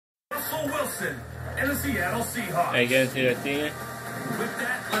Russell Wilson and the Seattle Seahawks. Hey, guys, see that thing? With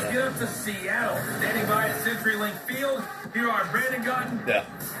that, let's get up to Seattle. Standing by at CenturyLink Field, here are Brandon Gaudin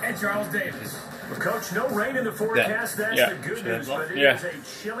and Charles Davis. Well, Coach, no rain in the forecast. That's the good news, but it is a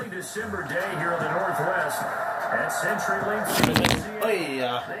chilly December day here in the Northwest at CenturyLink Field.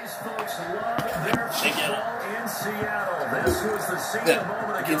 These folks love their football in Seattle. This was the season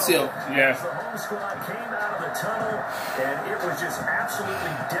moment ago. As the home squad came out of the tunnel, and it was just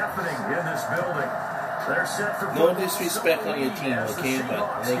absolutely deafening in this building. They're set for no disrespect on your team, okay?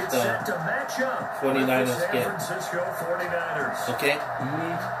 But make the 49ers get. San Francisco 49ers. Okay?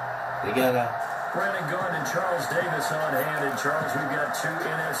 They gotta. Brandon Gaudin and Charles Davis on hand. And Charles, we've got two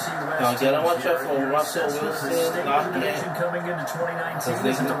NFC West. Now, gotta watch out for Russell Wilson. Not yet. Coming into 2019.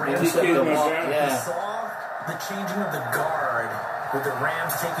 We saw the changing of the guard with the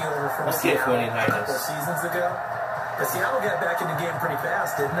Rams taking over from Seattle a couple seasons ago. But Seattle got back in the game pretty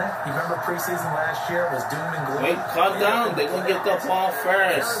fast, didn't it? You remember preseason last year was doom and gloom. Wait, calm down. They're going to get the ball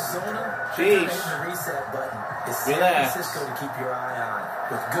first. Arizona, jeez. The reset button is San Francisco to keep your eye on.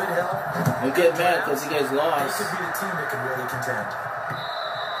 With good help, don't get mad because you guys lost. They could be the team that can really contend.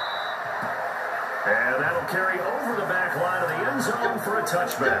 And that'll carry over the back line of the end zone for a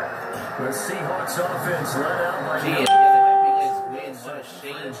touchback. The Seahawks offense led out by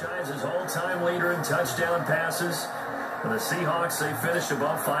franchise's all-time leader in touchdown passes. The Seahawks, they finished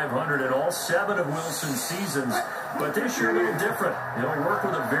above 500 in all 7 of Wilson's seasons. But this year, a little different. They'll work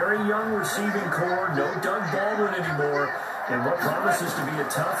with a very young receiving core, no Doug Baldwin anymore, and what promises to be a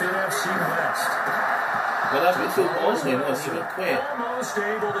tough NFC West. What happened to Baldwin? Was he quit? Almost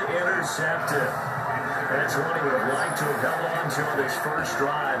able to intercept it. That's what he would have liked to have held on to on this first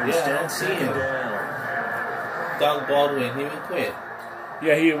drive. Instead, second down. Doug Baldwin, he would quit.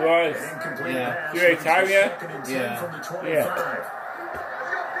 Yeah, he was. Yeah. You retired yet? Yeah.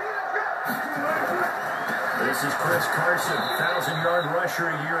 This is Chris Carson, 1,000-yard rusher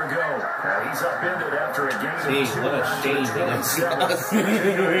a year ago. He's upended after a game of 2. What a shame.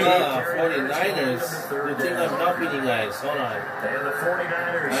 49ers. You think I'm not beating guys. Hold on. And the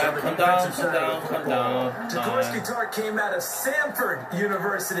 49ers. Come down. Jaworski Tartt came out of Samford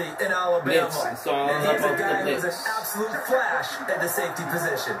University in Alabama. And he's a guy who's an absolute flash at the safety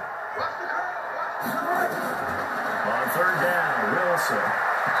position. On third down, Wilson.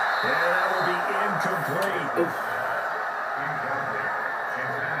 And that will be incomplete.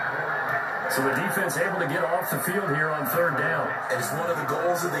 So the defense able to get off the field here on third down. And it's one of the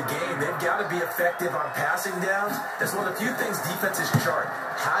goals of the game. They've got to be effective on passing downs. It's one of the few things defenses chart.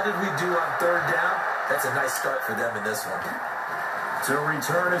 How did we do on third down? That's a nice start for them in this one. To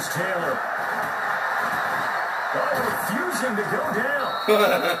return is Taylor. Refusing to go down.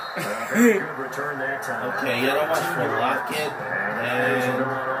 Very good return that time. Okay, you gotta watch for Lockett. And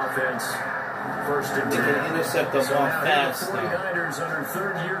offense. First and 10. They can intercept the ball fast now. 49ers under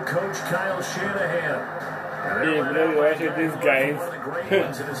third-year coach Kyle Shanahan. Yeah, watch this guy. One of the great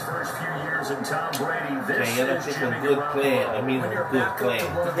ones in his first few years in Tom Brady. Okay, you gotta pick a good play. I mean, a good play.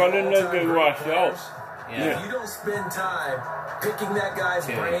 If you don't spend time picking that guy's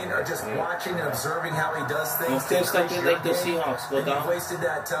brain or just watching and observing how he does things, don't say something like the Seahawks. Go down. Wasted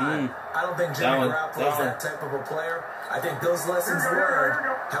that time. I don't think Jimmy Garoppolo is that type of a player. I think those lessons learned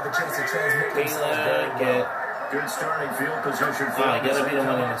have a chance to transmit themselves very well. Good starting field position for you gotta be the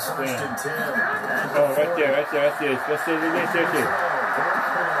one in the square. First and 10. Oh, right there. Let's see the next second.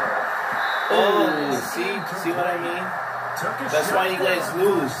 Oh, see what I mean? That's why you guys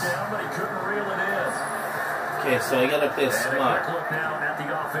lose. Okay, so I gotta play smart. Look now at the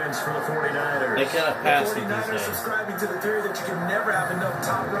offense for the 49ers. They cannot pass the 49ers subscribing to the theory that you can never have enough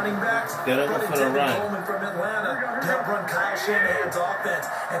top running backs. Gotta go for the run. Coleman from Atlanta to help run Kyle Shanahan's offense,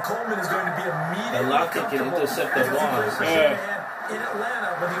 and Coleman is going to be immediately and Lockett can intercept the ball. In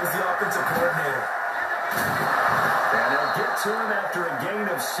Atlanta when he was the offensive coordinator. And they'll get to him after a gain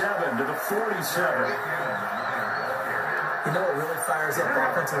of 7 to the 47. You know what really fires up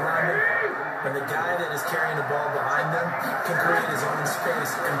offensive linemen? When the guy that is carrying the ball behind them can create his own space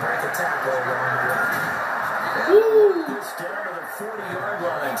and break a tackle along the way. Gets down to the 40-yard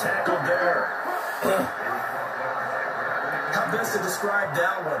line, tackled there. How best to describe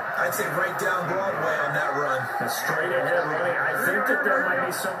that one? I'd say right down Broadway on that run. A straight ahead running. I think that there might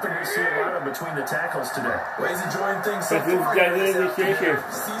be something we see a lot of between the tackles today. Well, he's enjoying things so far.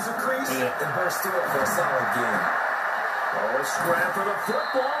 Sees a crease and bursts through it for a solid game. Oh, a scrap for the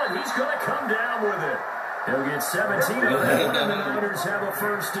football, and he's going to come down with it. He'll get 17 on that one, and the Niners have a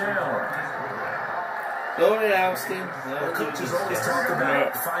first down. Go ahead, Austin. Well, coaches always talk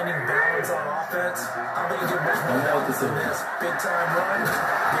about finding balance on offense. I think you get much more balance than this. Big time run,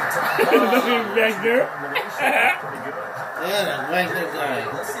 big time Wagner. Yeah, that Wagner guy.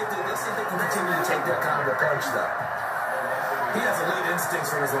 Let's see if they can continue to take that kind of a punch, though. He has elite instincts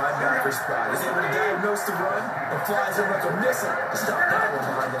from his linebacker spot. He's able to diagnose the run and flies in like a missile to stop that one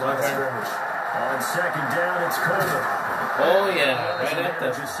behind the line of scrimmage. On second down, it's Coleman. Oh, yeah, right at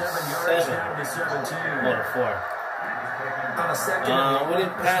the 7 yards down to 17. Or 4. On a second, we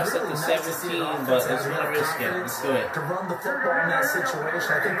didn't pass at the 17, but let's not risk it. Let's do it. To run the football in that situation,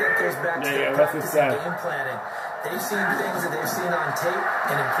 I think that goes back to the practice and game planning. They've seen things that they've seen on tape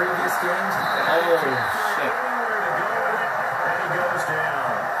and in previous games. Oh, shit. And he goes down.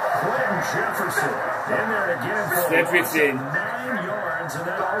 Quentin Jefferson in there again for Jefferson. 9 yards, and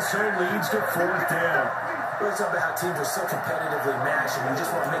that also leads to 4th down. We're talking about how teams are so competitively matched, and you just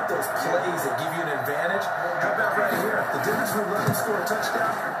want to make those plays that give you an advantage. How about right here? The difference between letting him score a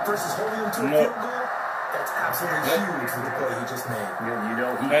touchdown versus holding him to a field goal? That's absolutely huge with the play he just made. You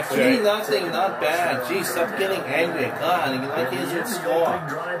know, That's right. Nothing, not bad. Gee, stop getting angry. God, like he isn't score.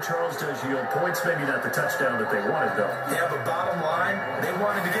 Drive, Charles does yield points, maybe not the touchdown that they wanted, though. Yeah, but bottom line, they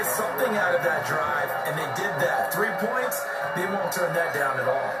wanted to get something out of that drive, and they did that. 3 points, they won't turn that down at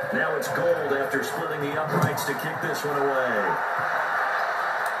all. Now it's Gold after splitting the uprights to kick this one away.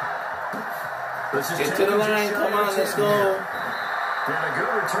 Get to the line. Come on, let's go. And a good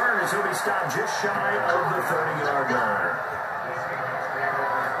return as he'll be stopped just shy of the 30-yard line.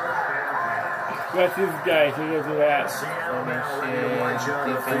 What's this guy? So go to that. Seattle now ready to march on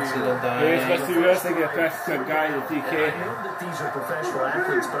the field. He's supposed to be wrestling a faster guy at TK. I know that these are professional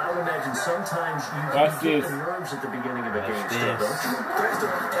athletes, but I would imagine sometimes you get the nerves at the beginning of a game still, don't you?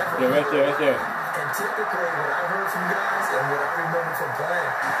 Yeah, right there, right there. And typically, what I've heard from guys and what I remember from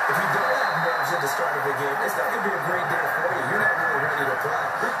playing, if you don't have nerves at the start of the game, it's not going to be a great day for you. You're not really ready to play.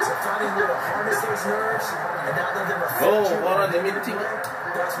 So finding a way to harness those nerves and not let them affect you. Oh, hold on, let me think.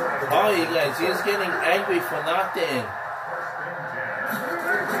 That's what I would do. Oh, you guys, he's getting angry for nothing.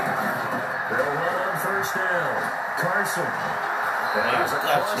 They'll run on first down. Carson. He's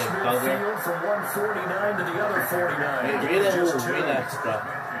got you, bugger. Field from 149 to the other 49. Hey, relax, bro.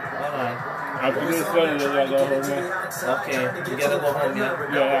 Hold on. After this one, you gotta go home, man. Okay, you gotta go home, yeah?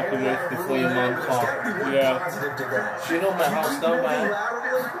 Yeah, after this. Before your mom calls. Yeah. She know my house, though, man.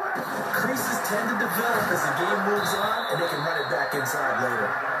 Creases tend to develop as the game moves on, and they can run it back inside later.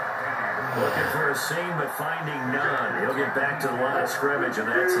 Looking for a seam, but finding none. He'll get back to the line of scrimmage, and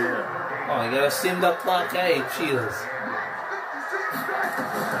that's it. Oh, you gotta sim the clock. Hey, cheers.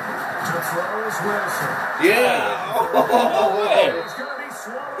 To throw is Wilson. Yeah. Oh, He's going to be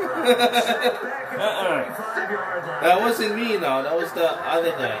swallowed up. Back at the 35-yard line. that wasn't me, no. That was the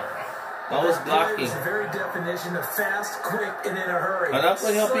other guy. I was blocking. It's the very definition of fast, quick, and in a hurry. I'm not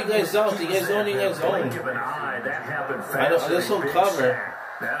going to help you guys out. You guys own your own. Blink of an eye. That happened fast. I just don't cover.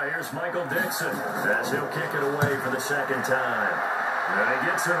 Now here's Michael Dixon as he'll kick it away for the second time. And he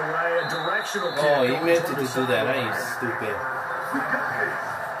gets it away, a directional kick. Oh, he meant to do that. Are you stupid?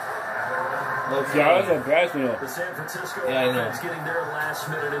 Okay. Yeah, that's a bad meal. The San Francisco Yeah, I know. offense getting their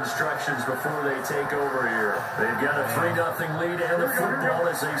last-minute instructions before they take over here. They've got a 3-0 lead and the football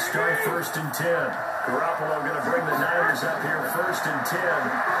as they start 1st and 10. Garoppolo going to bring the Niners up here 1st and 10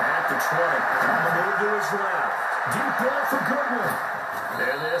 at the 20. On the move to his left. Deep ball for Goodwin.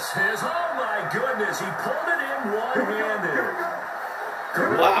 And this is, oh my goodness, he pulled it in one-handed.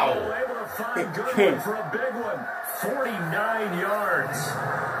 Wow. Able to find Goodwin for a big one. 49 yards.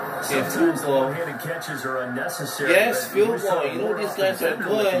 Yeah, field goal. One-handed catches are unnecessary. Yes, field goal. You know these guys are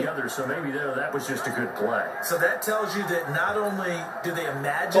good. So maybe that was just a good play. So that tells you that not only do they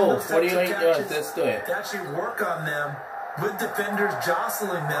imagine Oh, those types of 48 yards. catches, Let's do it. they actually work on them with defenders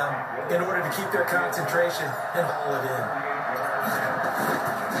jostling them in order to keep their concentration and haul it in.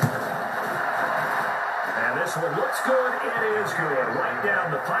 And this one looks good. It is good. Right down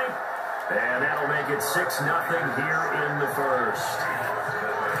the pipe. And that'll make it 6-0 here in the first.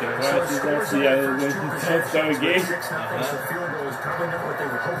 Well, she's going to see the game. 6-0, so field goal is probably not what they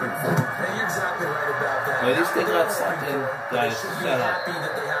were hoping for. Now, you're exactly right about that. Well, at least they got something, guys. They should be Shut up. happy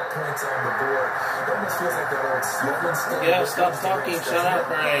that they have points on the board. It almost feels like that old slow and steady. Yeah, stop talking. Shut up,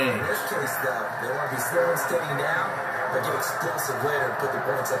 Brian. In this case, though, they want to be slow and steady now, but get explosive later and put the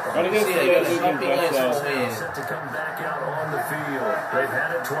points up on What the do you See, think? I got something nice That's for me. Set to come back out on the field. They've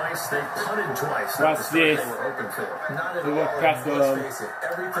had it twice. They've punted twice. Watch That's the start this. they were hoping for. Not at We all. look past Let's the- face it.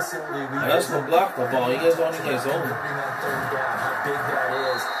 Every facility we Let's go block the ball. You guys on your own. putting on third down, how big that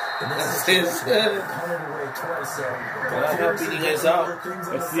is. And this That's is it. punted away twice. So Well, I'm helping you guys out.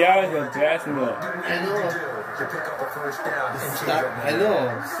 But Seattle's a bad meal. I know. To pick up a first down and change Stop. up. I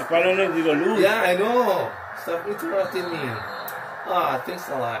know. If I don't know, you're going to lose. Yeah, I know. Stop interrupting me. thanks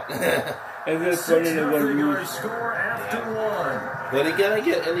a lot. And this one is going to lose. Score after one. But you gotta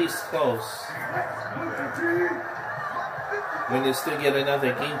get at least close. When you still get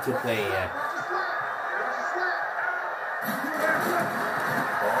another game to play yet.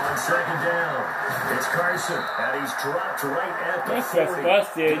 On second down, it's Carson, and he's dropped right at the 40.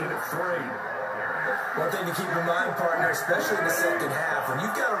 Busted. One thing to keep in mind, partner, especially in the second half, when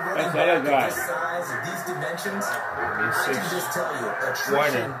you've got a running back of this size and these dimensions, I can just tell you,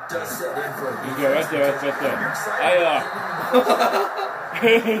 attrition does set in for a defense.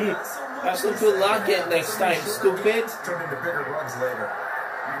 Have some good luck at next time, stupid. Turn into bigger runs later.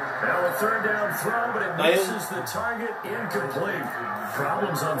 Now a third down throw, but it misses the target, incomplete.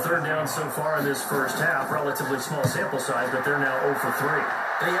 Problems on third down so far in this first half. Relatively small sample size, but they're now 0 for 3.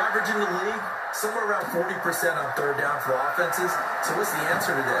 The average in the league, somewhere around 40% on third down for offenses. So what's the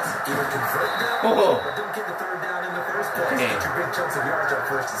answer to this? Either convert them or don't get the third down in the first place. Get your big chunks of yards on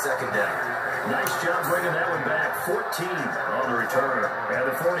first and second down. Nice job bringing that one back. 14 on the return. And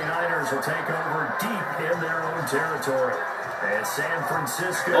the 49ers will take over deep in their own territory. And San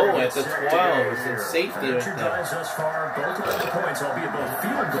Francisco. At the 12. It's in safety right Two now. drives thus far, both led to points, albeit both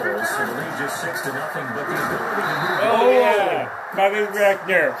field goals. So the lead just 6-0. But the ability to move. Oh, yeah. Bobby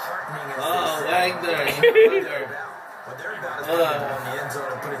Wagner. Wagner. What they're about is putting the ball in the end zone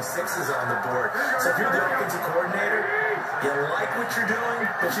and putting sixes on the board. So if you're the offensive coordinator, you like what you're doing,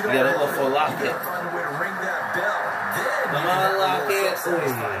 but you don't gotta go for Lockett. You gotta find a way to ring that bell. Then Come on, Lockett. Right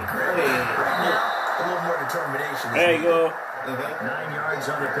now, a little more determination. There you go. 9 yards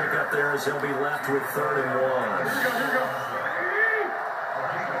on the pickup there as he'll be left with 3rd and 1.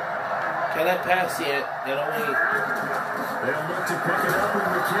 Can I pass yet? Wait. They'll look to pick it up with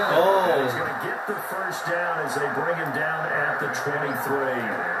McKinnon. He's going to get the first down as they bring him down at the 23.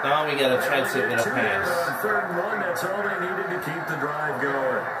 Now we got a chance to get a pass. On 3rd and 1, that's all they needed to keep the drive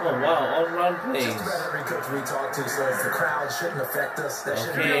going. Oh, wow. All run plays. Just about every coach we talk to says the crowd shouldn't affect us. That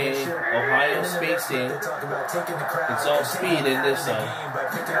shouldn't be an issue. Ohio spacing. They talk about taking the crowd. It's all speed in this game by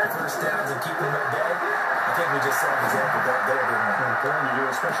picking up first downs and keeping them at bay. I think we just saw an example back there, didn't we? Important to do,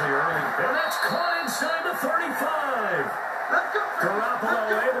 especially early. And that's caught inside the 35.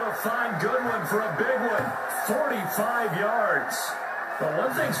 Garoppolo able to find Goodwin for a big one. 45 yards. But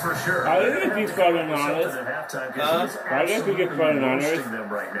one thing's for sure. I didn't think Southern honest. Why didn't we get Southern honest?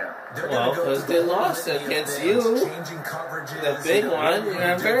 Well, because they lost against you. The big one,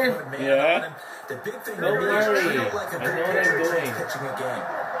 remember? Yeah. Don't worry. I know what I'm doing.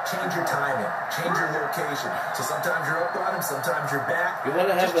 Change your timing, change your location. So sometimes you're up on him, sometimes you're back. You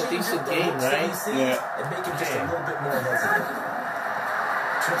want to have a decent game, right? Yeah. And make him just a little bit more hesitant.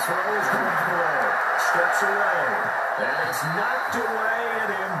 To throw is Garoppolo. Steps away. And it's knocked away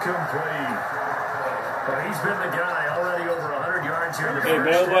and incomplete. But he's been the guy already over 100 yards here in the first. Hey,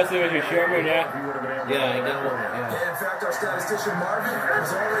 Bill, what's it with your Sherman, Yeah, I got one. Yeah. In fact, our statistician Marvin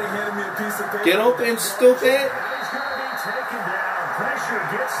was already handing me a piece of paper. Get open, stupid. He's going to be taken down. Pressure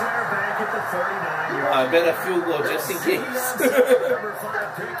gets there back at the 39-yard. I bet a field goal just in case. Number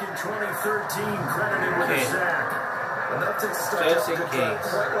 5 pick in 2013, credited with a sack. Enough to start Just in up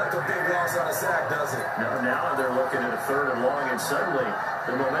case. quite like a big loss on a sack, does it? Now they're looking at a 3rd and long, and suddenly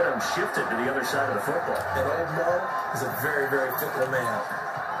the momentum shifted to the other side of the football. And old Mo is a very, very fickle man.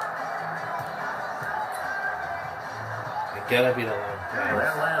 It gotta be the long That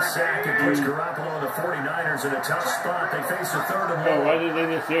pass. last sack, it puts Garoppolo and the 49ers in a tough spot. They face a 3rd and Oh, long. why did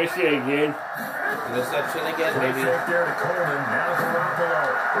they just say again? Interception again, Maybe. maybe. Fake there to Coleman. Now Garoppolo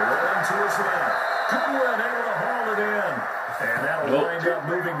rolling to his left. Goodwin able to haul it in. And that'll wind up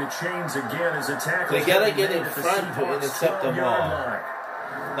moving the chains again as a tackle. They gotta get in front to intercept the ball.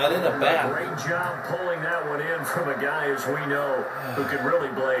 Not in the back. Great job pulling that one in from a guy, as we know, who can really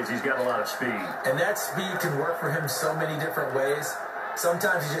blaze. He's got a lot of speed. And that speed can work for him so many different ways.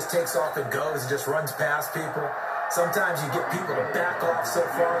 Sometimes he just takes off and goes and just runs past people. Sometimes you get people to back off so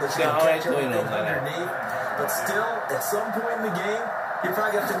far that you can catch everything underneath. But still, at some point in the game, you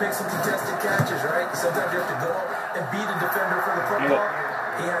probably have to make some contested catches, right? Sometimes you have to go and beat a defender for the football.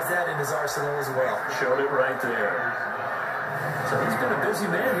 He has that in his arsenal as well. Showed it right there. So he's been a busy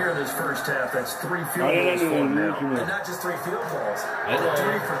man here in this first half. That's 3 field goals for him now. And not just 3 field goals. I know.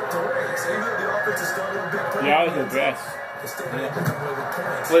 3 for 3. So even though the offense is still a little bit put Yeah, I was the best. it's still going to come away with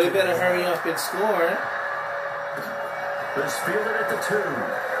points. But he better hurry up and score. Let's field it at the 2.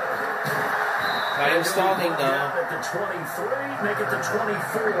 I am stalling now. At the 23, make it the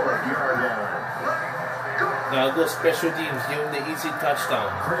 24-yard line. Now go special teams. Give him the easy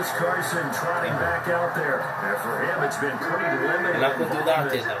touchdown. Chris Carson trotting back out there. And for him, it's been pretty limited. And I could do that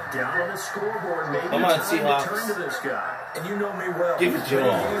now. Down on the scoreboard, maybe come on, Seahawks. Seahawks. Turn to this guy. And you know me well. Give it to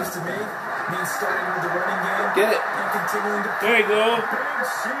him. Games to me means starting with the running game. Get it. And continuing to. There you go. Big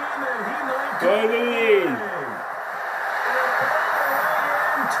seam, and he might Go to the lead.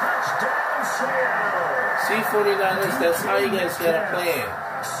 Touchdown, Seattle. See, 49ers, that's how you guys gotta play.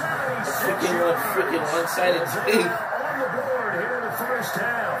 Freaking one-sided thing. On the board here in the first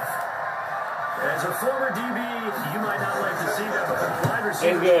half. As a former DB, you might not like to see that, but from a wide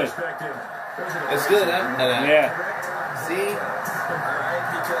receiver perspective, it's good, huh? Yeah. See? Alright,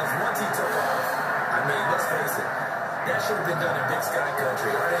 because once he took off, I mean, let's face it, that should have been done in Big Sky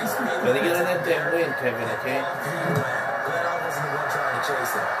Country. But they gotta let them win, Kevin, okay? Glad I wasn't the one trying to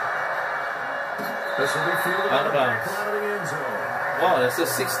chase him. This will be fielded Out of bounds. out of the end zone. Wow, that's a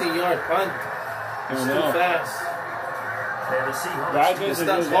 60-yard punt. It's too fast. And the Seahawks Wagner's a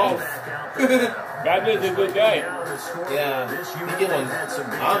good guy. Wagner's a good guy. Yeah, he gave one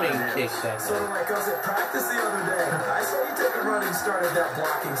bombing kick that Sort of time. like us at practice the other day. I saw you take a running start at that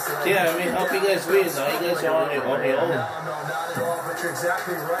blocking side. Yeah, I mean, help you guys win. Now you guys are on your own. No, not at all, but you're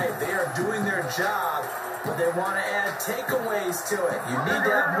exactly right. They are doing their job, but they want to add takeaways to it. You need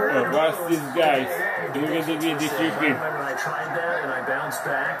to have more. Watch these guys. You're going to be disrespectful. I tried that and I bounced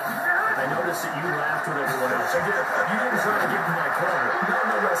back. I noticed that you laughed with everyone else. You didn't try to give me my cover. No.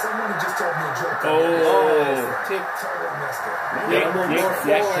 Someone had just told me a joke. Oh, tick. Totally missed it.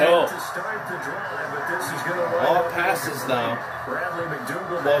 To start the drive, but this is going to All passes now. Bradley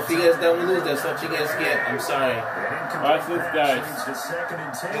McDougall. Well, if you guys don't lose, that's what you guys get. I'm sorry. Watch this, guys.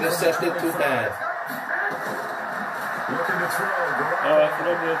 Intercepted too bad. Looking to throw. Oh, that's a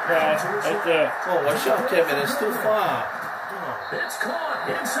little bit fast. Right there. Oh, watch out, Kevin. It's too far. It's caught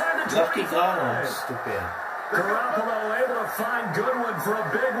inside the Lucky 25. Garland. Stupid. Garoppolo able to find Goodwin for a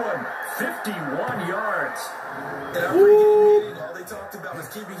big one. 51 yards. In our pre-game meeting, all they talked about was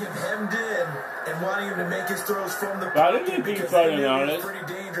keeping him hemmed in and wanting him to make his throws from the Why did they be fighting on it? pretty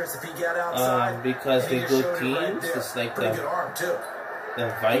dangerous if he got outside. Because and he they're just good showed it right teams. there. It's like Pretty good arm, too. the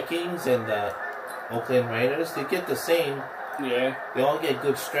Vikings and the Oakland Raiders. They get the same. Yeah. They all get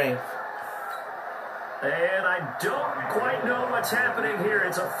good strength. And I don't quite know what's happening here.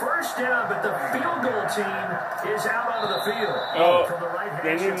 It's a first down, but the field goal team is out onto the field. Oh, from the right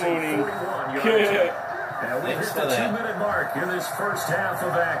hand, Danny it's a Mooney. 41-yard. And we hit Thanks the for that. 2-minute mark in this first half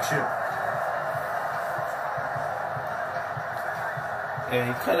of action.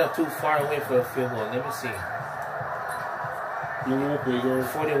 And he's kind of too far away for a field goal. Let me see.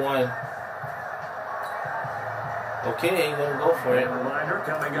 41. Okay, you're going to go for it. Reminder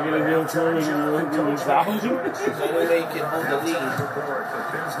coming up. You're going to do it for me. There's the only way you can hold the lead.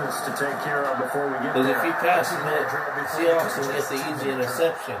 Business to take care of before we get Because there. if you pass, you know, Seahawks will get the easy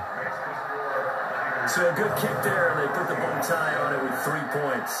interception. So a good kick there. They put the bow tie on it with 3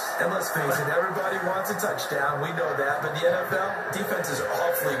 points. And let's face it, everybody wants a touchdown. We know that. But the NFL, defense is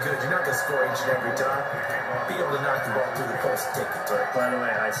awfully good. You're not going to score each and every time. Be able to knock the ball through the post and take it to it. By the way,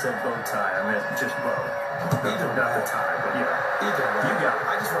 I said bow tie. I meant just bow. Either Not the tie, but yeah. Either way. You got it.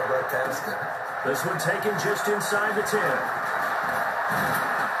 I just went right past it. This one taken just inside the 10.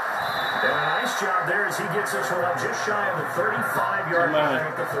 And a nice job there as he gets this one up just shy of the 35-yard line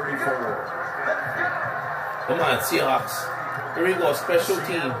at the 34. Come on, Seahawks. Here we go, special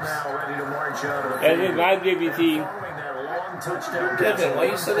teams. Now ready to march out of the That is my baby team. following that long touchdown. Kevin, why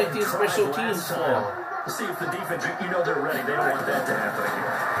are you selecting special teams for? See if the defense, you know they're ready. They don't want that to happen again.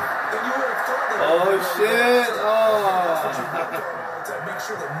 And you would have thought they Oh, shit. Oh. to make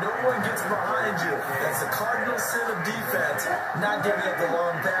sure that no one gets behind you. That's the cardinal sin of defense, not giving up the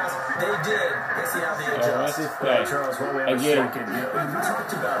long pass. They did. Let's see how they Oh, adjust. that's his play. Charles, while we have Again. a second, we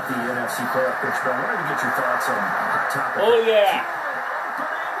talked about the NFC playoff pitch, but I wanted to get your thoughts on hot topic. Oh, yeah.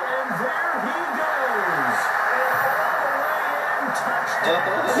 And there he goes.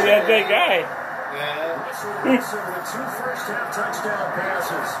 Touchdown. See that big guy? Yeah. Russell Wilson with 2 first-half touchdown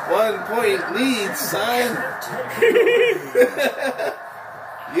passes. 1 point lead, son.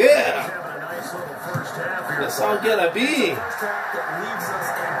 Yeah. Having a nice little first half here. That's all gonna be. First half that leaves us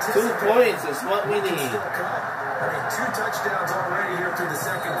 2 points is what we need. still come. I mean, 2 touchdowns already here through the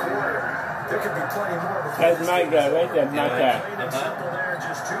second quarter. There could be plenty more before That's this my game guy is right there, my guy. Plain and simple there,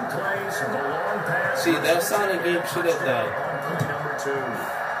 just 2 plays and the long pass. See, that's how the game should have done. On play number 2.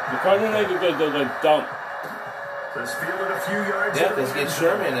 The Cardinals are going to dump. This fielded a few yards. Yeah, let's get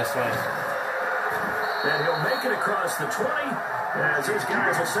Sherman, that's right. And he'll make it across the 20 as his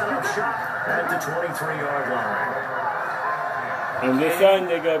guys will set up shop at the 23-yard line. And this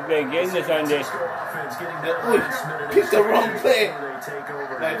Sunday, go big in this Sunday. Picked the wrong play.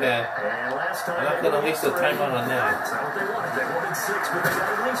 My bad. I'm not going to waste the time on that.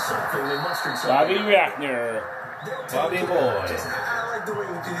 Bobby Wagner. Bobby Boy. I like the way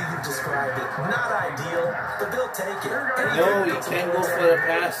you described it. Not ideal, but they'll take it. No, you can't go for the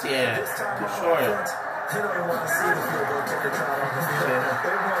pass yet. Too short. They don't even want to see the field goal kicker trot on the field.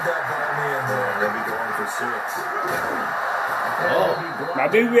 They want that ball in there. They'll be going for 6. Oh,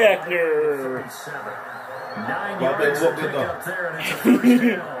 Bobby Wagner. 9 yards to pick up there, and it's a first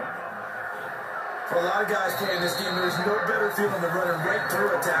down. For a lot of guys playing this game, there's no better feeling than running right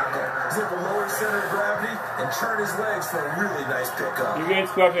through a tackle. Zip a lower center of gravity and turn his legs for a really nice pickup. You get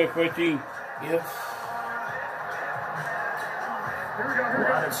squad at 14. yep.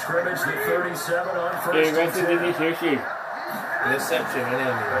 Line of scrimmage, the 37 on first Okay, and rest of 10. the 60. Interception, right A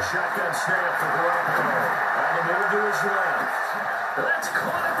now. shotgun snap for Garoppolo. On the move to his left. That's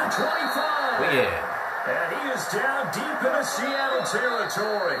caught at the 25. Oh, yeah. And he is down deep into Seattle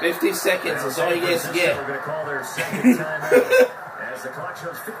territory. 50 seconds is all you guys get. We're going to call their second timeout as the clock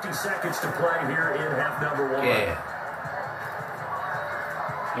shows 50 seconds to play here in half number 1. Yeah.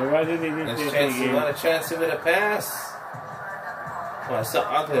 You want a chance to win a pass? Oh, it's an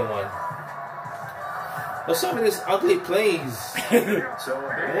ugly one. What's up with this ugly plays? So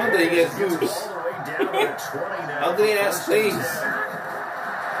No wonder you get goose. Ugly ass plays. Inside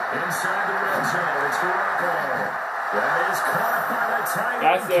the red zone, it's Garoppolo. That is caught by the tight end.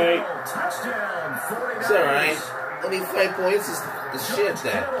 That's it. Touchdown, 49ers. It's alright. Only 5 points is the shit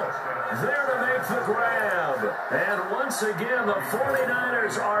that. There to make the grab. And once again, the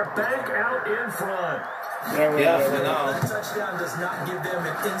 49ers are back out in front. Yeah, for now. That touchdown does not give them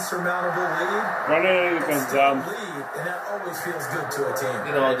an insurmountable lead. Running It's against still a them. lead, and that always feels good to a team.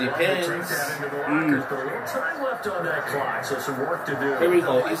 You know, it Take depends. that into the lockers, but a little time left on that clock, so some work to do. Here we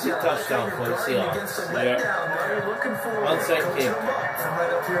go. Easy touchdown for the Against a Seahawks. letdown, What are you looking for? Onside coaching kick. them up from right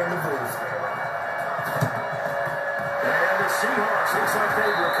up here in the booth. And the Seahawks, looks like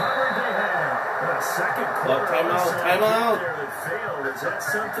they've recovered. They have. A second quarter timeout, onside timeout. kick there that failed. Is that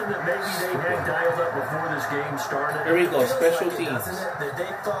something that maybe they had dialed up before this game started? Here we go. Special Like it, teams. doesn't it? That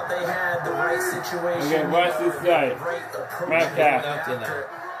they thought they had the right situation. Okay, watch this guy. the right approach Matt to Cass. go after.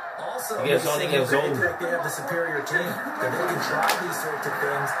 Also, He gets on, he gets they on. feel like they have the superior team. That they can try these sorts of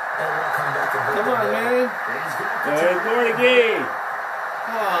things and it won't come back and hurt Come them. on, man. He's got the There's more to game.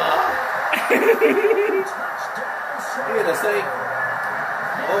 Aw. touchdown. Look at us, like.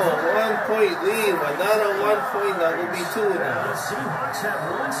 Oh, 1 point lead. Another 1 point. That will be 2 The now. Seahawks have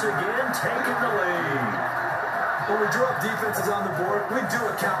once again taken the lead. When we drop defenses on the board, we do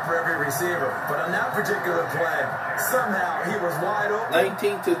account for every receiver. But on that particular play, somehow he was wide open.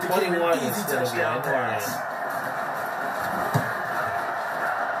 19 to Became 21 an is easy going to be touchdown on pass.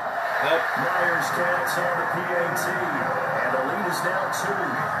 Yep. Myers Cats on the PAT, and the lead is now 2.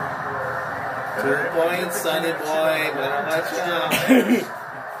 2 points, Sonny boy. Better watch out.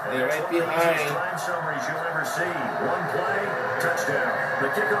 They're right behind. Time summaries you'll ever see. One play, touchdown. The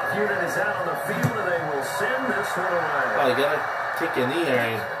kickoff unit is out on the field, and they will send this one away. Oh, you gotta take your knee,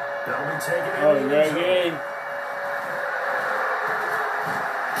 Aaron. They'll be taking it Oh, in the great end zone. game.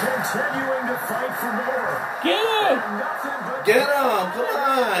 Continuing to fight for more. Get him! Nothing but Get him! Come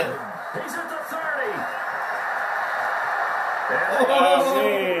on! He's at the 30. Oh,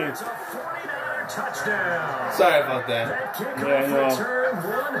 man. It's a 49er touchdown. Sorry about that. That kickoff Yeah, I know. return,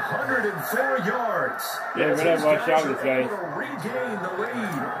 104 yards. Yeah, better These watch guys out are this guy. able to regain the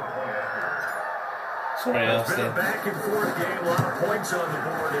lead. Sorry, It's been a Austin. back and forth game, a lot of points on the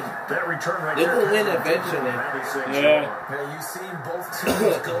board, and that return right They there. will win eventually. Yeah. Now, you've seen both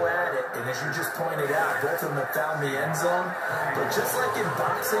teams go at it, and as you just pointed out, both of them have found the end zone. But just like in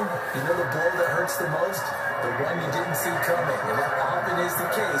boxing, you know the blow that hurts the most? The one you didn't see coming, and that often is the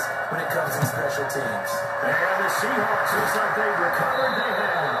case when it comes in special teams. And the Seahawks, looks like they've recovered. They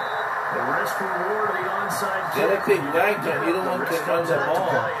have. The risk reward of the onside kick. Get a big whack, John. You don't want to run the ball.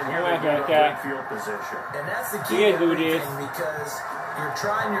 Field position. And that's the You key can't to do this. everything because you're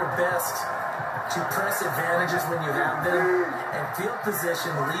trying your best to press advantages when you have them, and field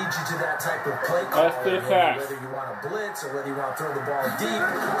position leads you to that type of play call. That's too fast. Whether you want to blitz or whether you want to throw the ball deep,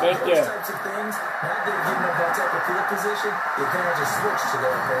 Thank those you. types of things, now they've given up that type of field position, the advantage is switched to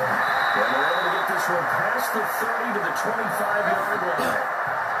their opponent. And they're able to get this one past the 30 to the 25-yard line.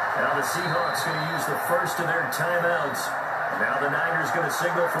 Now the Seahawks going to use the first of their timeouts. Now the Niners going to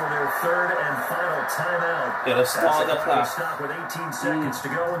signal for their third and final timeout. Gotta stall the clock. Stop with 18 seconds to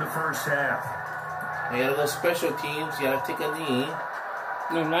go in the first half. You gotta go special teams. You gotta take a knee.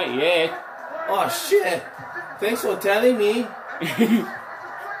 No, not yet. Oh, shit. Thanks for telling me.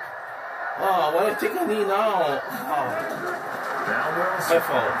 Oh, why did I take a knee now? Oh. Now Wilson,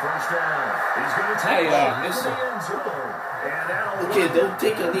 first down. He's going to take it yeah, into the end zone. Okay, don't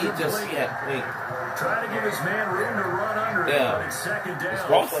take a knee just yet. Wait. Trying to give his man room to run under it, but it's second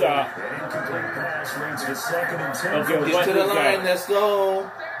down. What's up? An incomplete pass leads to 2nd and 10. Okay, Get to the line, let's go.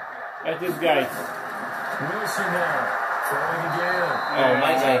 That's this guy. Wilson now, throwing again. Oh,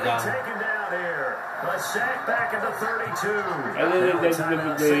 my God. Taken down here. A sack back at the 32. And then they'll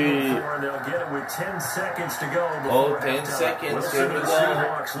get it with 10 seconds to go. Oh, 10 seconds. Here we go.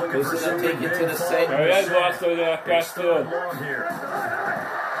 Wilson will take it to the second. Oh, that's lost over that pass too. Now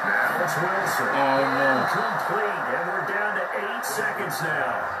it's Wilson. Oh, no. Complete, and we're down to 8 seconds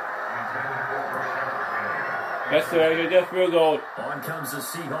now. That's the way, just field goal. On comes the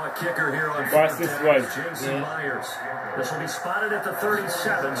Seahawk kicker here on Watch this one. Jason Myers. This will be spotted at the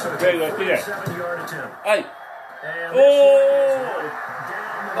 37, so it's Okay, a let's see that. 47-yard attempt. Hey. And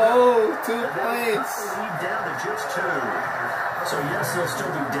Oh, 2 points. Lead down to just 2. So yes, they'll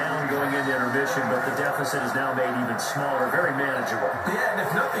still be down going into intermission, but the deficit is now made even smaller, very manageable. Yeah, and if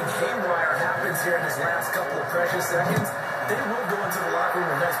nothing haywire happens here in this last couple of precious seconds, they will go into the locker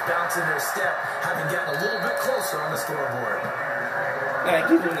room with a nice bounce in their step, having gotten a little bit closer on the scoreboard. I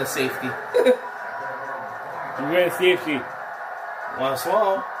give him the safety. You got safety. One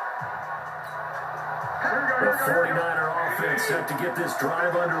swallow. The 49er offense set to get this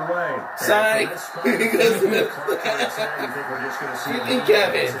drive underway. Psych. Because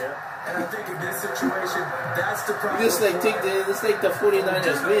Kevin. And I think in this situation, that's the problem. Just like the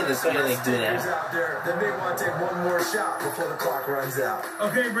 49ers win, it's why like do that. Out there, they may want to take one more shot before the clock runs out.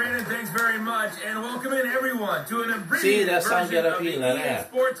 Okay, Brandon, thanks very much, and welcome in everyone to an abbreviated version of the EA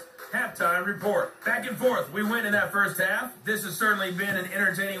Sports Halftime Report. Back and forth, we win in that first half. This has certainly been an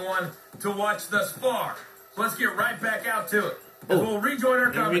entertaining one to watch thus far. So let's get right back out to it. We'll rejoin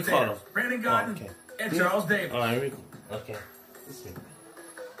our commentators, Brandon Gaudin and Charles Davis. Oh, here we go. Okay.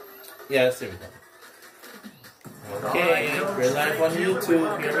 Yeah, let's see. Okay, we're live on YouTube.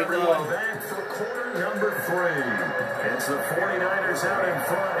 Here we go. Back for quarter number 3. It's the 49ers out in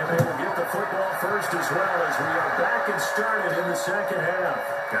front, and they will get the football first as well as we are back and started in the second half.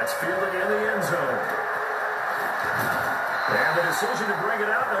 That's fielded in the end zone. And the decision to bring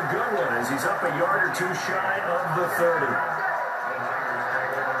it out, a good one, as he's up a yard or 2 shy of the 30.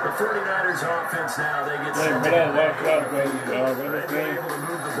 The 49ers offense now, they get set to They're able to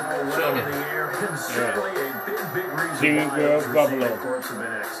move the ball well in the air, and certainly a big reason why those receiving courts have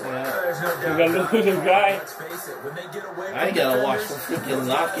been excellent. There's no doubt. This guy. Let's face it, when they get away from I gotta watch the freaking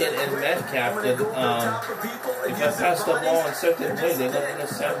Lockett and Metcalf. If I pass the ball in certain way, they're gonna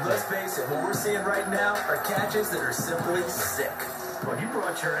intercept Let's it. face it, what we're seeing right now are catches that are simply sick. Well, you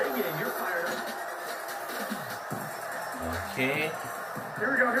brought your A game. You're fired up. Okay. Here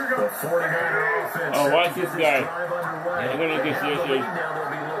we go. The 49er offense. Oh, watch this guy. I'm going to get Now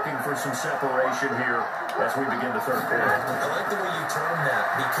they'll be looking for some separation here as we begin the third quarter. I like the way you term that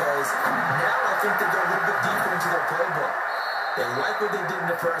because now I think they go a little bit deeper into their playbook. They like what they did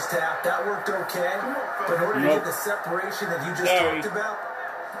in the first half. That worked okay. But in order to get the separation that you just talked about,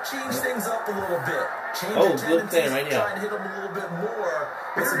 change things up a little bit. Change the tendencies, try and hit them a little bit more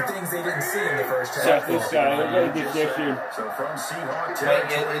with some things they didn't see in the first half. So from Seahawk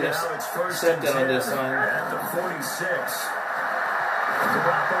territory, now it's first and 10 at the 46.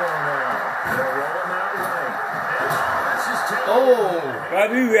 Garoppolo now. They'll roll him out right. And this is taken.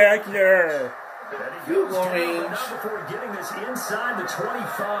 Bobby Wagner. Field goal range. Before getting this inside the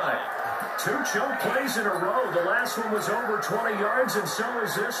 25. 2 chunk plays in a row. The last one was over 20 yards, and so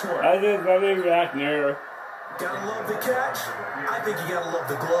is this one. I did Bobby Wagner. Gotta love the catch. I think you gotta love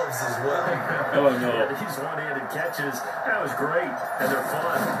the gloves as well. Oh, no. These one-handed catches, that was great, and they're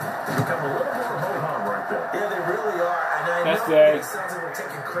fun. They become a little more ho-hum right there. Yeah, they really are. And I That's know right. it sounds like we're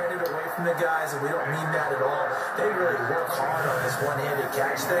taking credit away from the guys, and we don't mean that at all. They really work hard on this one-handed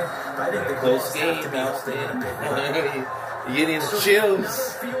catch thing. But I think the gloves have to be outstanding. You're getting the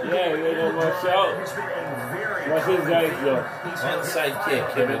chills. Yeah, you don't watch out. What's his guys though? Onside kick.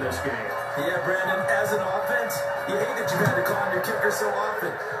 Here we go. Yeah, Brandon, as an offense, you hate that you've had to call on your kicker so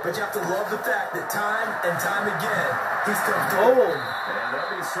often, but you have to love the fact that time and time again, he's come through. And they'll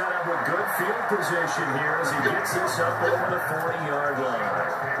be set up with good field position here as he gets this up over the 40-yard line.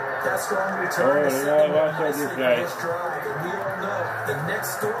 That strong return is setting up nicely for this drive, and we all know the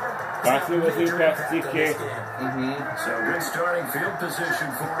next score is not a major impact on this game. So good starting field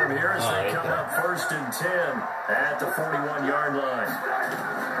position for him here as they come up first and 10 at the 41-yard line.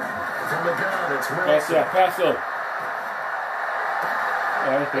 From the gun, it's Wilson. Pass up.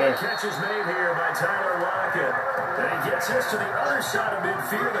 Okay. Catch is made here by Tyler Lockett. And he gets us to the other side of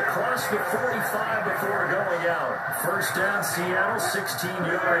midfield across the 45 before going out. First down, Seattle, 16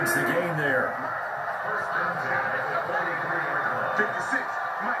 yards the gain there. 56.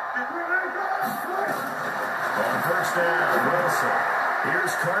 On first down, Wilson.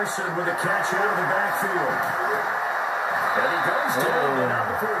 Here's Carson with a catch out of the backfield. And he goes down and out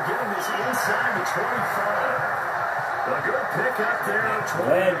before getting this inside the 25. A good pick up there on 20.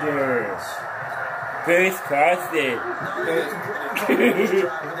 First Carson.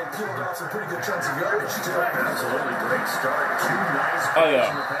 Absolutely great start. Two nice plays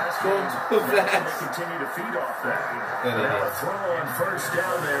in the pass game. They continue to feed off that. Now a throw on first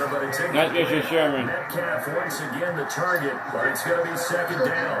down there, but it's not Mr. Sherman. Metcalf once again the target, but it's going to be second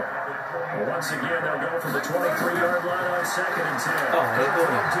down. Well, once again, they'll go from the 23-yard line on second and 10. Oh, they're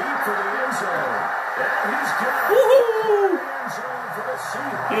going deep for the end zone. And he's got it. End zone for the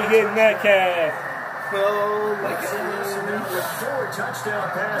Seahawks. He hit Metcalf. Oh, my God. With 4 touchdown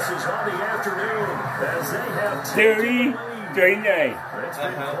passes on the afternoon as they have 30, 39. It's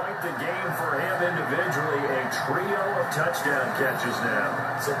been quite the game for him individually. A trio of touchdown catches now.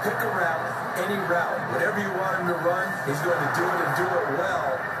 So pick a route, any route. Whatever you want him to run, he's going to do it and do it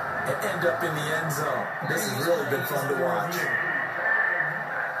well and end up in the end zone. This has really been fun to watch.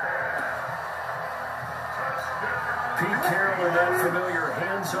 Pete Carroll in that familiar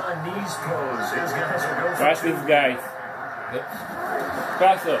hands-on knees pose. His guys will go for watch these guys.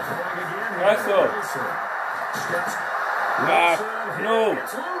 Pass up. Pass up. No.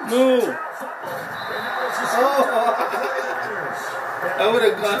 No. I would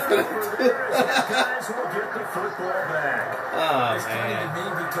have gone for it. Guys will get the football back. Oh, it's funny to me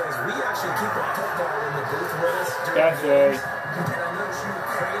because we actually keep a football in the booth with us. That's right. And I notice you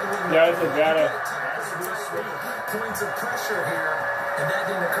cradling yeah, it's a better. Points of pressure here, and that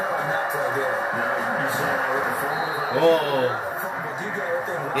didn't occur on that play there. Oh,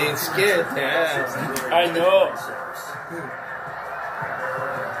 ain't scared, yeah. I know.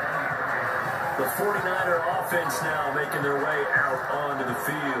 The 49er offense now making their way out onto the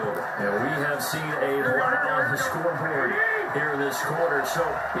field. And we have seen a lot on the scoreboard here in this quarter. So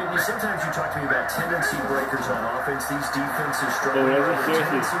sometimes you talk to me about tendency breakers on offense. These defenses struggle.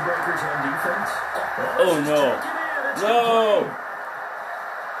 Tendency breakers on defense? Oh, no. No!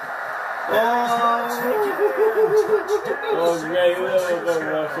 Oh, great.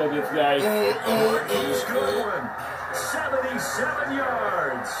 Look at this guy. 77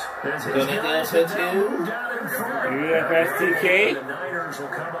 yards. UFSTK. The Niners will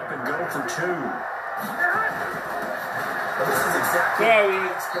come up and go for 2. This is exactly what we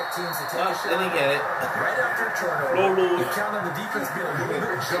expect teams to take a shot. Didn't get it. Right after a turnover, you count on the defense being a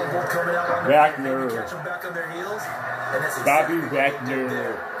little bit jumbled coming out on the field. They catch them back on their heels. And that's exactly what they did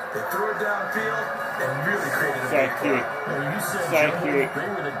there. They threw it downfield and really created a big play. You said jumbled. They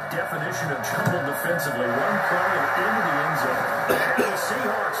were the definition of jumbled defensively. One play and into the end zone. And the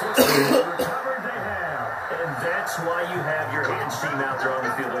Seahawks, listen, recovered they have. And that's why you have your hands team out there on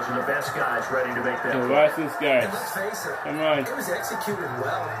the field. Those are the best guys ready to make that play. Watch this guy. And let's face it, come on. It was executed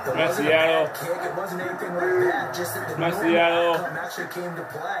well. It wasn't Seattle. A bad kick. It wasn't anything like that. Just that the normal outcome actually came to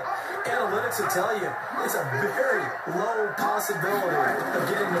play. Analytics will tell you it's a very low possibility of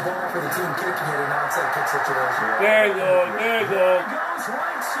getting the ball for the team kicking it in an onside kick situation. There you go. There you go. Goes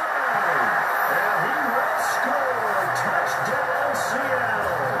right side. And he will score. Touchdown,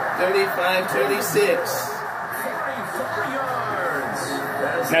 Seattle. 35-36. 44 yards.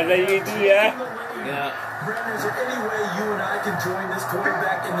 Now that you do that? Yeah. Brandon, is there any way you and I can join this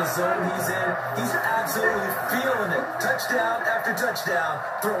quarterback in the zone he's in? He's absolutely feeling it. Touchdown after touchdown,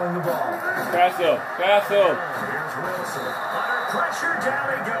 throwing the ball. Pass up. Pass up. Here's Wilson. Under pressure, down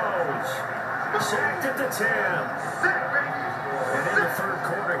he goes. Sacked at the 10. And in the third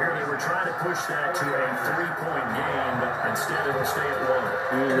quarter here, they were trying to push that to a 3-point game, but instead it'll stay at 1.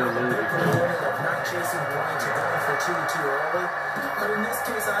 I'm a big proponent of not chasing points or going for 2 too early. But in this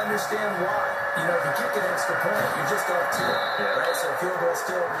case, I understand why. You know, if you kick an extra point, you're just up 2. Right? So field goal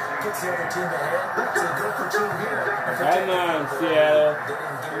still puts the other team ahead. So go for 2 here. Come on, Seattle.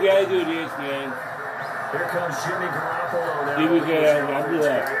 You gotta do this, man. Here comes Jimmy Garoppolo now. He was I'll do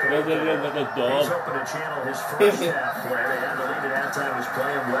that. Like a dog. He's open to channel his first half play. They had the lead at halftime, was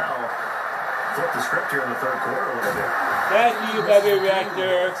playing well. Flip the script here in the third quarter a little bit. Thank you, Bobby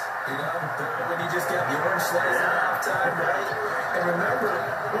Rector. You know, when you just got the orange slice at halftime, right? And remember,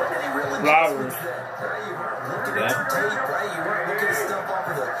 what did he really do since then? Right? You weren't looking at some tape, right? You weren't looking at stuff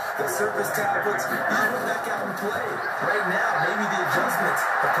off of the surface tablets. You went back out and played. Right now, maybe the adjustments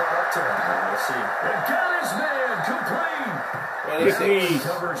have caught up to him. We'll see. And got his man complete. 26.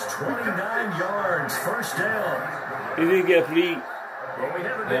 Covers 29 yards. First down. He didn't get fleet. Well, we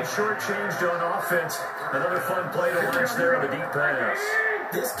haven't been shortchanged on offense. Another fun play to watch there on the deep pass.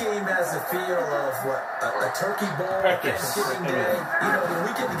 This game has the feel of what a turkey bowl, Thanksgiving Day. You know, when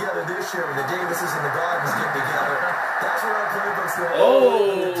we get together this year, when the Davises and the Gardens get together, that's where our playbooks go.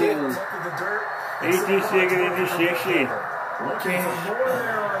 Oh! Up in the dirt. 86. Looking for more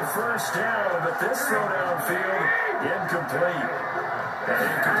there on first down, but this throw downfield, incomplete. An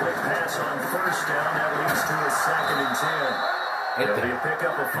incomplete pass on first down, that leads to a 2nd and 10. It'll be a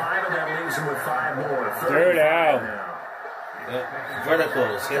pickup of 5, and that leaves him with 5 more. Third out.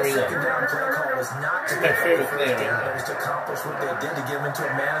 Verticals, here we go. Second down play call was not to my favorite play right now. It was to accomplish what they did to get him into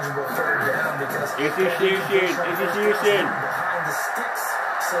a manageable third down because Institution. behind the sticks,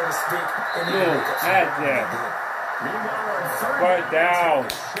 so to speak. No, that's there. Right down.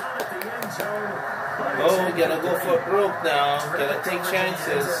 Oh, we gotta go for broke now. Gotta take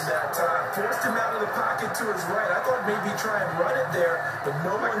chances. Forced him out of the pocket to his right. I thought maybe try and run it there, but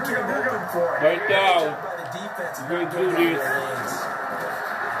no one came open for it. Right down. By the defense. Good do this.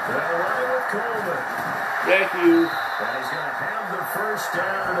 Coleman. Thank you. And he's going to have the first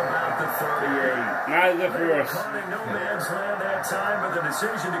down at about the 38. Not the first. Caught in no man's land that time, but the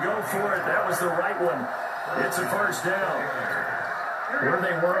decision to go for it, that was the right one. It's a first down. Where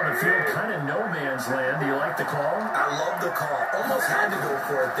they were on the field, kind of no man's land. Do you like the call? I love the call. Almost had to go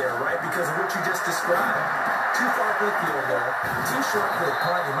for it there, right? Because of what you just described. Too far for the field goal. Too short for the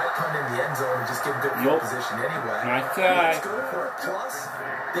punt. You might punt in the end zone and just get good field position anyway. Nice try. Let's go for it. Plus,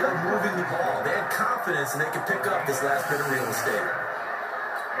 they were moving the ball. They had confidence and they could pick up this last bit of real estate.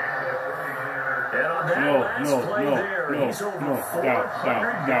 And on that last play there, he's over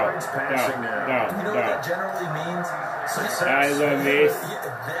 400 yards passing now. You know what that generally means? That,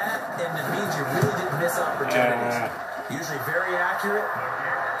 and it means you really didn't miss opportunities. Usually very accurate.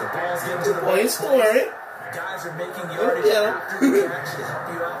 The ball's getting to the right place. Guys are making yardage after the catch to help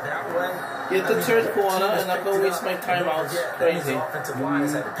you out that way. Get the third corner, and I'm going to waste my timeouts. Crazy. Offensive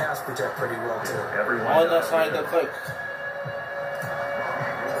lines had to pass protect pretty well, too. On the side of the clock.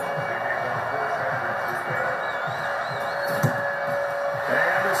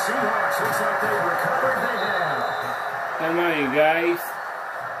 And the Seahawks, looks like they've recovered. They have. Come on, you guys.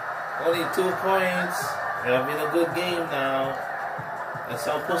 Only 2 points. Having a good game now. That's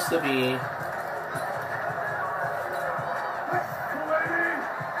how it's supposed to be.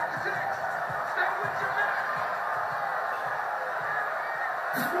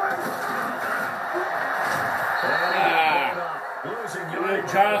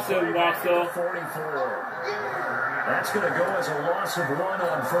 Carson, Buffalo. 44. That's going to go as a loss of 1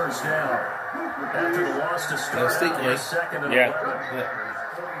 on first down. After the loss to start out, second and 11.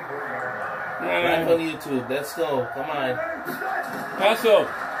 Back on YouTube. Let's go. Come on. Paso.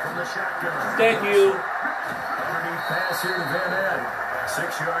 From the shotgun. Thank you. Underneath pass here to Van Ed.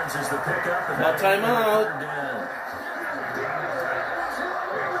 6 yards is the pickup. And no timeout.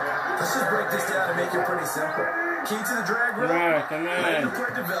 Let's just break this down and make it pretty simple. Key to the drag route. Come on.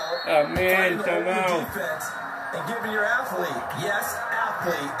 Come on. And giving your athlete,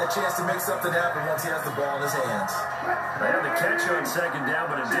 a chance to make something happen once he has the ball in his hands. They had the catch on second down,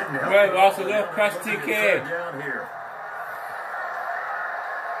 but it didn't help. Right, also left press TK. Down here.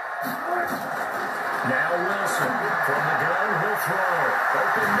 Now Wilson from the gun, he'll throw.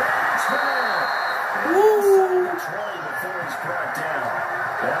 Open match man. Woo! 20 before he's brought down.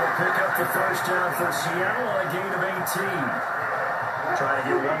 That'll pick up the first down for Seattle on a gain of 18. Trying to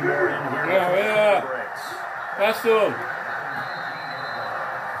get one more in here. Yeah. That's good.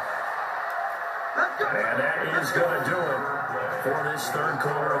 And that is going to do it for this third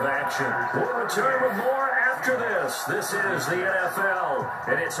quarter of action. We'll return with more after this. This is the NFL,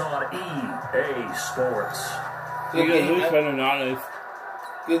 and it's on EA Sports. Good game, man.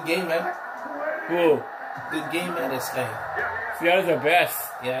 Good game, man. Cool. Good game, man. This guy. Seattle's the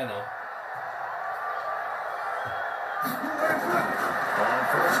best. Yeah, I know. On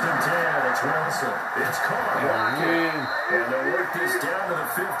first and 10, it's Wilson. It's caught. And they'll work this down to the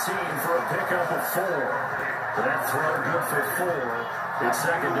 15 for a pickup of 4. That throw good for 4. It's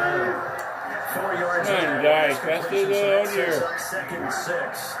second down. 4 yards in. Guys, that's the good here. Second and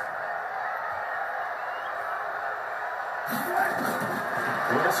 6.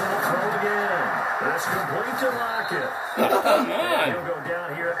 Wilson will throw again. That's complete to Lockett. Come on. He'll go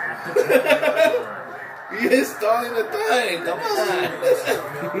down here at the 20-yard line. You're starting the thing. Come on. I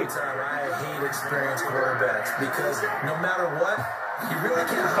hate experienced quarterbacks because no matter what, you really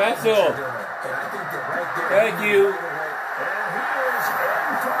can't hide what you're doing. And I think that right there. Thank you. And he is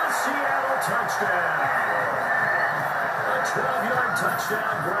in for a Seattle touchdown. 12-yard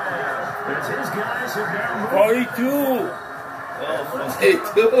touchdown grab. As his guys have now moved. 42. Oh,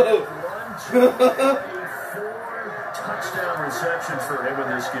 42. Touchdown receptions for him in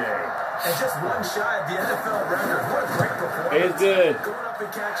this game. And just one shy of the NFL record. What a great performance. It's good. Going up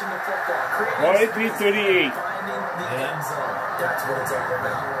and catching the football. 43-38. Finding the end zone. That's what it's all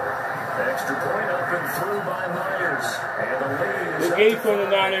about. Extra point up and through by Myers. And the lead is The game for the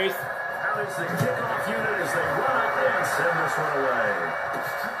Niners. How is the kickoff unit as they run up and send this one away?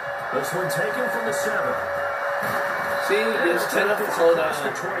 This one taken from the 7. See, there's 10 of us hold on.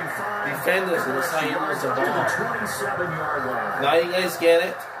 Defenders and that's how you lose the ball. 27-yard line. Now you guys get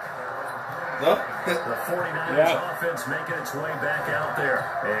it? No? The 49ers offense making its way back out there.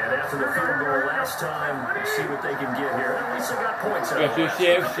 And after the field goal last time, we'll see what they can get here. At least they got points out of it. It's the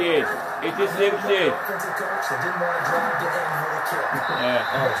same shit. It's the same shit. Offensive coach that didn't want to drive to end with a kick.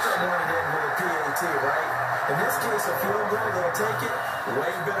 Yeah. Still wanted to end with a PAT, right? In this case, a field goal, they'll take it.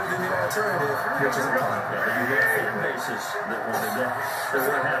 Way better than the alternative, which is a punt. You get fan bases that wanted that. They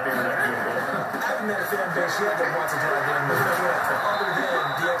weren't happy with that field goal. I haven't met a fan base yet that wants to drive in with a kick other than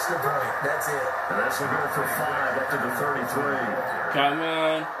the extra point. That's it. And that's will go for 5 up to the 33. Come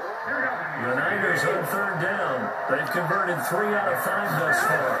on. The Niners on third down. They've converted 3 out of 5 thus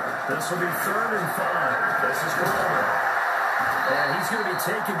far. This will be 3rd and 5. This is Coleman. And he's going to be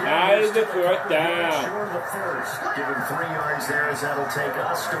taken down. Out of the 4th down. Short of the first. Give him 3 yards there as that'll take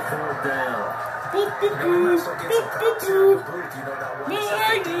us to 4th down. You know, you might as well get some props here in the booth. You know that one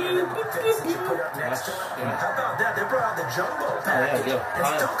that you put up next to him. How about that? They brought out the jumbo package and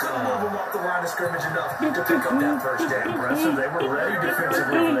still couldn't move him off the line of scrimmage enough to pick up that first down. Impressive. They were ready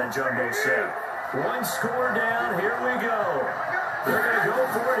defensively for that jumbo set. 1 score down. Here we go. They're going to go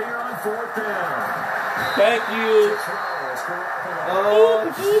for it here on 4th down. Thank you. Oh,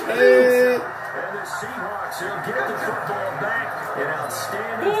 shit. And the Seahawks will get the football back in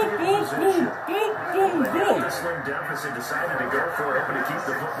outstanding field position. They had this slim deficit, decided to go for it, but to keep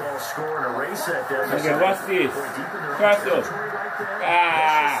the football score and erase that deficit. Okay, what's this? Castle.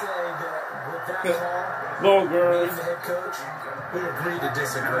 Logan. The head coach, we agree to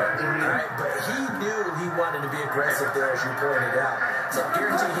disagree, right? But he knew he wanted to be aggressive there, as you pointed out. So I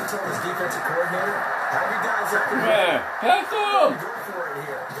guarantee he told his defensive coordinator, have you guys up in here? Castle. Go for it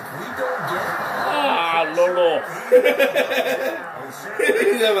here. If we don't get it, Lolo.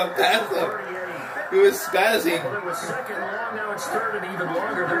 He never passed him. He was spazzing. Well, it was 2nd long, now it's 3rd and even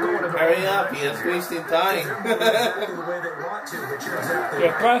longer. They're going to Hurry up, he is wasting time. the way they want to, but you're exactly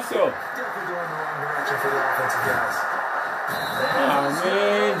right. Castle. Definitely going the wrong direction for the offensive guys. Oh,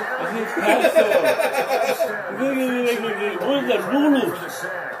 man. I think Castle. Where's the Lulu?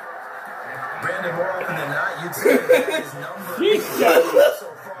 Brandon, more often than not, you'd say that his number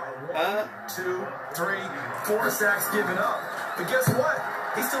so far. 1, 2, 3, 4 sacks given up. But guess what?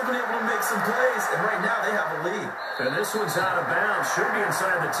 He's still been able to make some plays, and right now they have a lead. And this one's out of bounds. Should be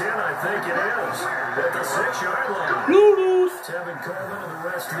inside the 10, I think it is. At the 6-yard line. Lulu's. Tevin Coleman and the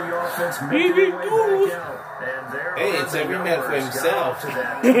rest of the offense making their way back out. And there Hey, it's every man for himself. you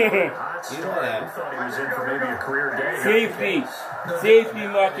know that. We thought he was in for maybe a career day. Safety.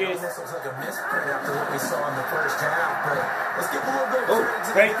 Safety, Marcus. This looks like a misprint after what we saw in the first half, but let's give a little bit of credit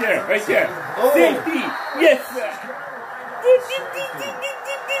to Right there, right there. Oh. Safety. Yes, sir.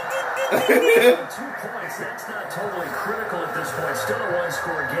 2 points, that's not totally critical at this point. Still a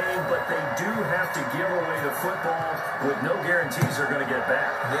 1-score game, but they do have to give away the football with no guarantees they're going to get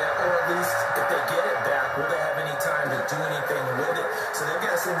back. Yeah, or at least if they get it back, will they have any time to do anything with it? So they've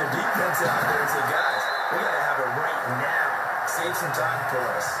got to send their defense out there and say, guys, we got to have it right now. Save some time for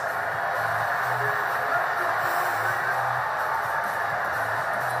us.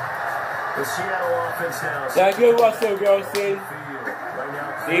 The Seattle offense now. Thank you, Russell Wilson. Right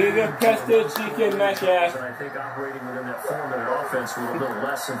now, He's a Preston chicken matchup. and I think operating within that 4-minute offense with a little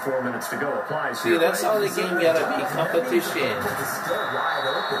less than 4 minutes to go applies. See, that's how the game gotta be, competition. It's still wide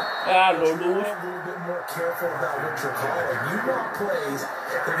open. Lulu. A little bit more careful about what you're calling. You want plays,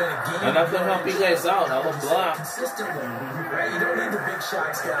 they're going to game. I'm not gonna help you guys out, I will block. Consistently, right? You don't need the big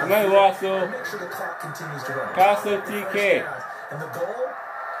shots down. Come on, Russell. Make sure the clock continues to run. Pass it, TK. And the goal?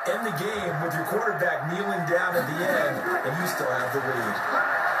 End the game with your quarterback kneeling down at the end, and you still have the lead.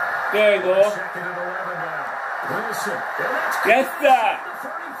 There you go. Second and 11 now. Wilson. And that's Yes, sir.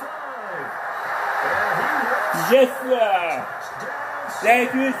 35. And he Yes, sir.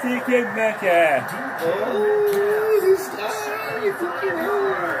 Thank you, TK Metcalf. Oh, this guy, you fucking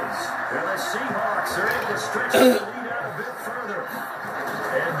hell. And the Seahawks are able to stretch the lead out a bit further.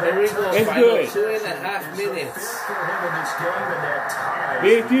 And Here we go. It's Final good. 2.5 minutes.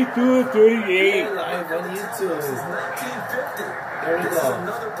 52-38. Live on YouTube. This is 1950. There we This go. is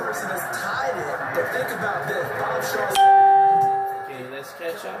another person that's tied it. But think about this. Bob Shaw. Okay, let's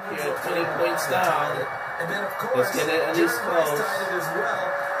catch up here. 20 points down. And then, of course, Let's get it at least Jerry Rice close. tied it as well.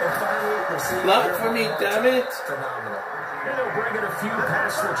 And finally, we're seeing Block Jerry for me, Rice. damn it. Phenomenal. And they'll bring it a few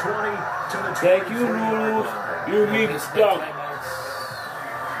past the 20 to the 23. Thank you, Lulu. You need dunk.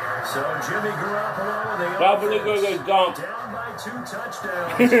 So Jimmy Garoppolo and the Probably offense gonna dunk. down by 2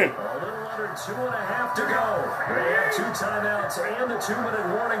 touchdowns. A little under 2.5 to go. They have 2 timeouts and the 2-minute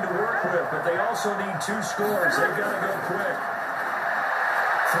warning to work with, but they also need 2 scores. They've got to go quick.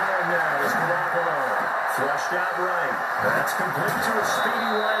 Throwing now is Garoppolo. Flushed out right. That's complete to a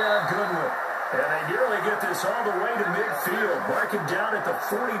speedy wideout Goodwin. And they nearly get this all the way to midfield. Marking down at the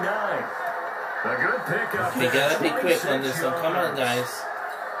 49. A good pickup. We gotta be quick on this one. Come on, guys.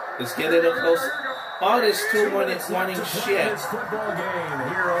 Let's get it up close. Oh, this 2-minute warning shit. This football game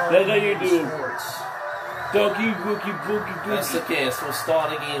here on That's how you do. Sports. Donkey, bookie, bookie, That's the case. We'll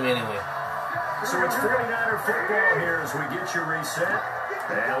start the game anyway. So it's 49er football here as we get you reset.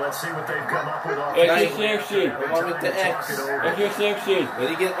 And let's see what they've come up with on That's your section. Come on with the X. That's your section.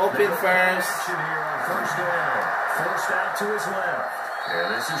 Let it get open first. Action here on first down. Forced out to his left.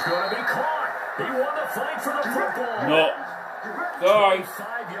 And this is going to be caught. He won the fight for the football. No. Sorry.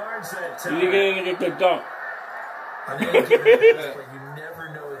 5 yards that time. You're gonna get the dunk. On any given play, you never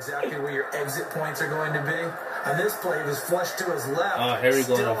know exactly where your exit points are going to be. On this play, it was flushed to his left. Oh, here we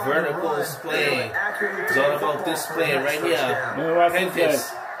go. Still The on vertical run. display. Accurately It's threw all the about football this for play a nice right first here. down. No, what Hence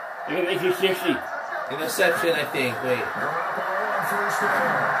says. You're gonna get 60. interception, I think. Wait. Garoppolo on first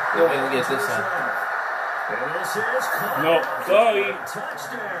down. Go ahead and get this one. And this is caught. No, sorry.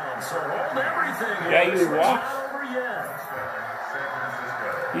 Touchdown. So hold everything. Yeah, here. you This one's walk. not over yet.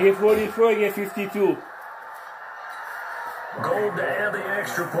 You get 44, you get 52. Gold to add the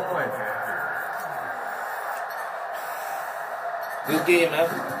extra point. Good game, huh?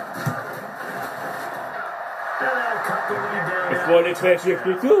 And they'll cut the lead down. It's 45,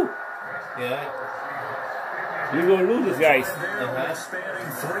 52. Yeah. You're gonna lose this, guys. They're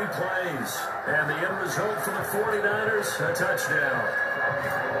spanning 3 plays. And the end result for the 49ers, a touchdown.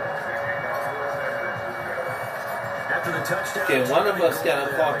 After the touchdown. Okay, one of us got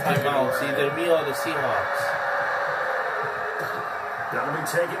to call timeouts, either me or the Seahawks. That'll be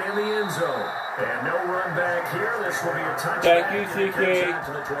taken in the end zone. And no run back here. This will be a touchdown. Thank you, CK.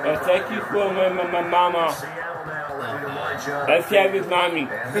 Thank you for my mama. Seattle now looking to march on. Let's have his mommy.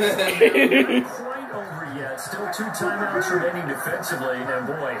 And this isn't quite over yet. Still 2 timeouts remaining defensively. And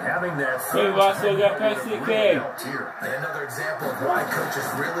boy, having that Hey, Russell got past CK. here. And another example of why coaches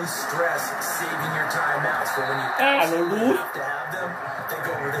really stress saving your timeouts for when you no. have to have them. They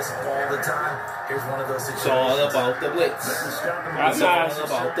go over this all the time. Here's one of those It's situations. all about the blitz. It's all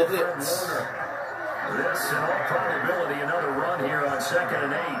about the blitz. This, in all probability, another run here on 2nd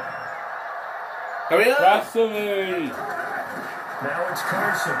and 8. Hurry up! Russell. Now it's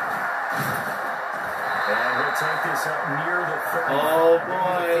Carson. And he'll take this up near the 30. Oh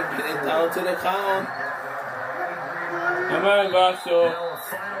boy, get it down to the count. Come on, Russell. Now a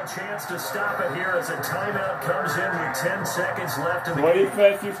final chance to stop it here as a timeout comes in with 10 seconds left in the game.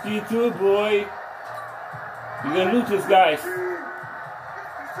 45, 52, boy. You're gonna lose this, guys.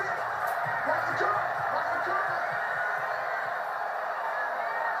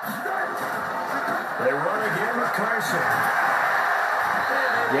 They run again with Carson.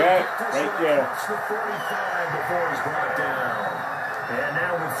 Yeah, right there. The 45 before he's brought down. And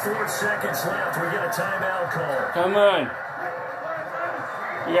now with 4 seconds left, we get a timeout call. Come on.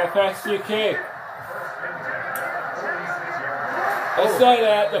 You got past your kick. I saw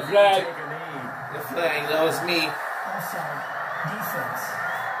that, the flag. Take a knee. The flag, that was me. Offside. Defense.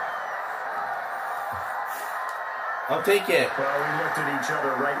 I'll take it. Well, we looked at each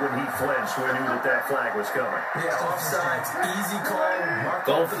other right when he flinched. We knew that that flag was coming. Yeah, offsides, easy call. Mark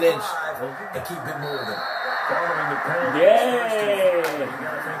Don't off the flinch. 5 and keep it moving. Following the penalty. Yeah. You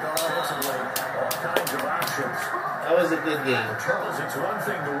got to think offensively, all kinds of options. That was a good game. Charles, it's one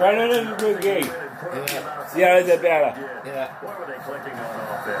thing to Right, no, that's a good game. Yeah. Yeah, it's a better. Yeah. What were they clicking on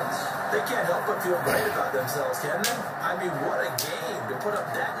offense? They can't help but feel great about themselves, can they? I mean, what a game to put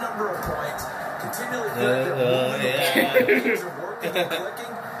up that number of points, continually feel like they're moving the ball, things are working and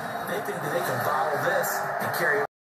clicking. They think that they can bottle this and carry